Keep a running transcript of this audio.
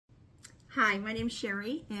Hi, my name's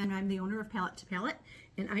Shari, and I'm the owner of PalletToPalette,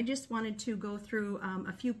 and I just wanted to go through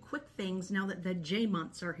a few quick things now that the J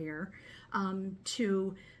months are here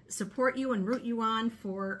to support you and root you on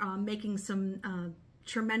for making some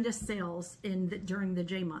tremendous sales during the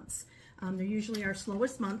J months. They're usually our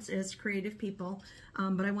slowest months as creative people,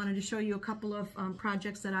 but I wanted to show you a couple of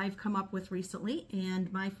projects that I've come up with recently, and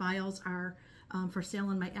my files are for sale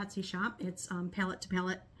in my Etsy shop. It's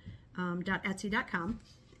PalletToPalette.etsy.com.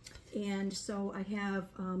 And so I have,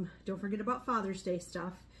 don't forget about Father's Day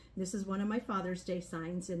stuff. This is one of my Father's Day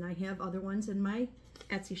signs, and I have other ones in my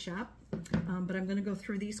Etsy shop, but I'm going to go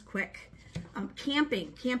through these quick.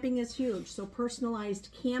 Camping is huge, so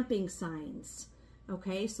personalized camping signs.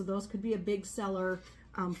 Okay, so those could be a big seller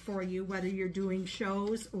for you, whether you're doing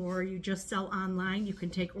shows or you just sell online. You can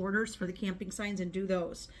take orders for the camping signs and do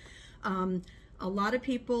those. A lot of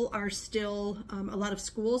people are still, a lot of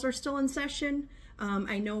schools are still in session.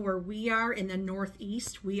 I know where we are in the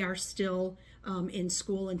Northeast, we are still in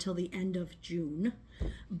school until the end of June.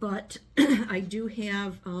 But I do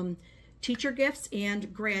have teacher gifts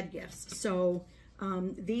and grad gifts. So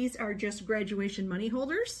these are just graduation money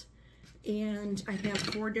holders. And I have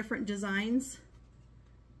 4 different designs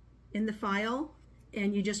in the file.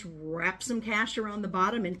 And you just wrap some cash around the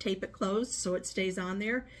bottom and tape it closed so it stays on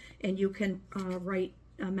there. And you can write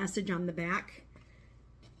a message on the back.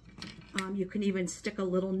 You can even stick a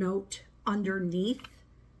little note underneath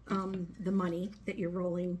the money that you're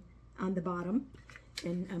rolling on the bottom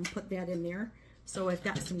and put that in there. So I've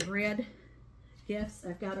got some grad gifts.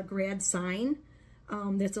 I've got a grad sign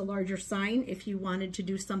that's a larger sign if you wanted to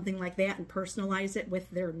do something like that and personalize it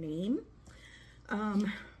with their name. I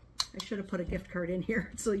should have put a gift card in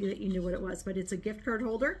here so that you knew what it was, but it's a gift card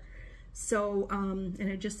holder. So, and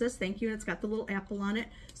it just says thank you, and it's got the little apple on it.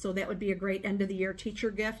 So that would be a great end of the year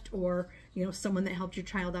teacher gift, or, you know, someone that helped your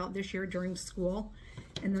child out this year during school.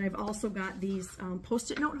 And then I've also got these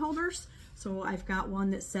Post-it note holders. So I've got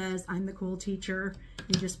one that says I'm the cool teacher.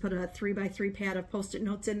 You just put a 3x3 pad of Post-it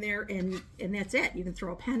notes in there, and that's it. You can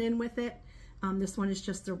throw a pen in with it. This one is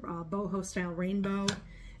just a boho style rainbow.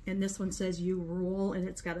 And this one says you rule, and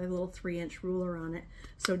it's got a little 3-inch ruler on it.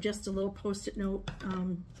 So just a little Post-it note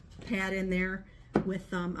pad in there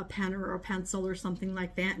with a pen or a pencil or something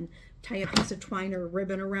like that, and tie a piece of twine or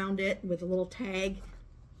ribbon around it with a little tag.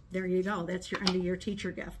 There you go. That's your end of year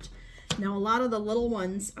teacher gift. Now a lot of the little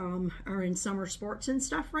ones are in summer sports and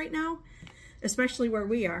stuff right now, especially where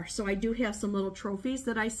we are. So I do have some little trophies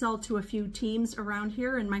that I sell to a few teams around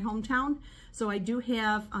here in my hometown. So I do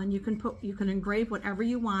have, you can engrave whatever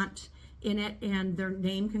you want in it, and their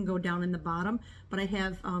name can go down in the bottom. But I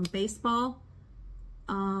have baseball,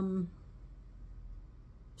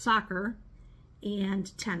 soccer,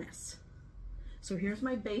 and tennis. So here's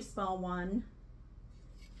my baseball one,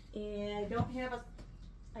 and I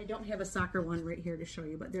don't have a soccer one right here to show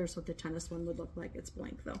you, but there's what the tennis one would look like. It's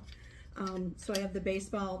blank though. So I have the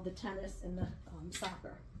baseball, the tennis, and the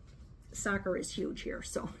soccer. Soccer is huge here,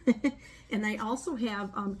 so. And I also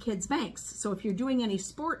have kids banks. So if you're doing any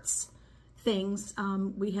sports things,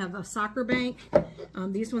 we have a soccer bank.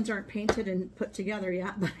 These ones aren't painted and put together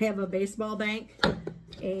yet, but I have a baseball bank,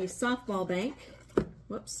 a softball bank.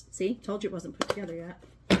 Whoops, see, told you it wasn't put together yet.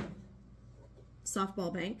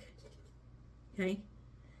 Softball bank, okay,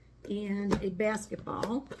 and a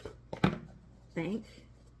basketball bank.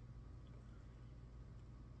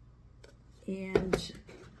 And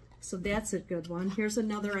so that's a good one. Here's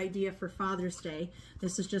another idea for Father's Day.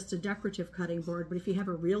 This is just a decorative cutting board, but if you have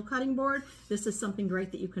a real cutting board, this is something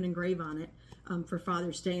great that you can engrave on it for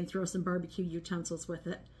Father's Day and throw some barbecue utensils with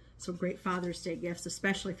it. So great Father's Day gifts,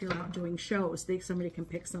 especially if you're out doing shows. Somebody can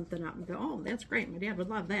pick something up and go, oh, that's great. My dad would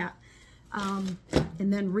love that. And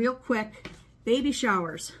then real quick, baby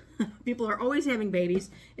showers. People are always having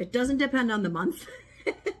babies. It doesn't depend on the month.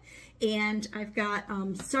 And I've got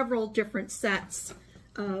several different sets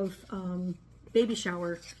of baby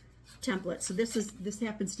shower templates. So this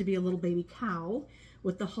happens to be a little baby cow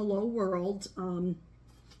with the Hello World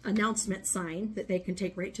announcement sign that they can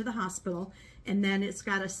take right to the hospital. And then it's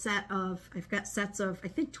got a set of, I've got sets of, I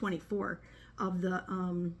think 24 of the,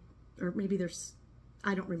 or maybe there's,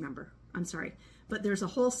 I don't remember, I'm sorry. But there's a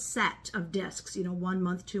whole set of discs, you know, 1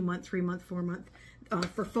 month, 2 month, 3 month, 4 month,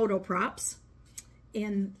 for photo props.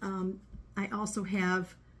 And I also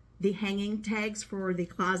have the hanging tags for the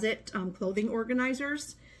closet clothing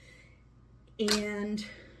organizers. And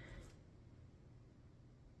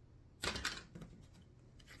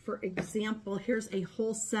for example, here's a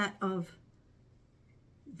whole set of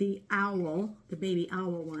the owl, the baby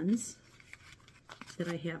owl ones that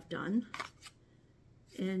I have done.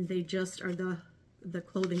 And they just are the the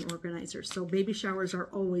clothing organizers. So baby showers are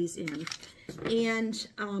always in. And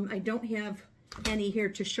I don't have any here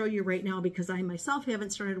to show you right now because I myself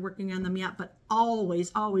haven't started working on them yet, but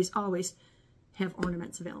always, always, always have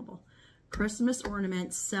ornaments available. Christmas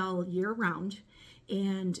ornaments sell year-round,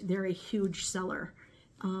 and they're a huge seller.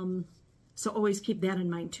 So always keep that in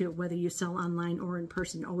mind too, whether you sell online or in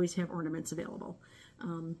person, always have ornaments available.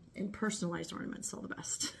 And personalized ornaments sell the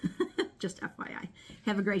best. Just FYI.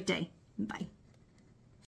 Have a great day. Bye.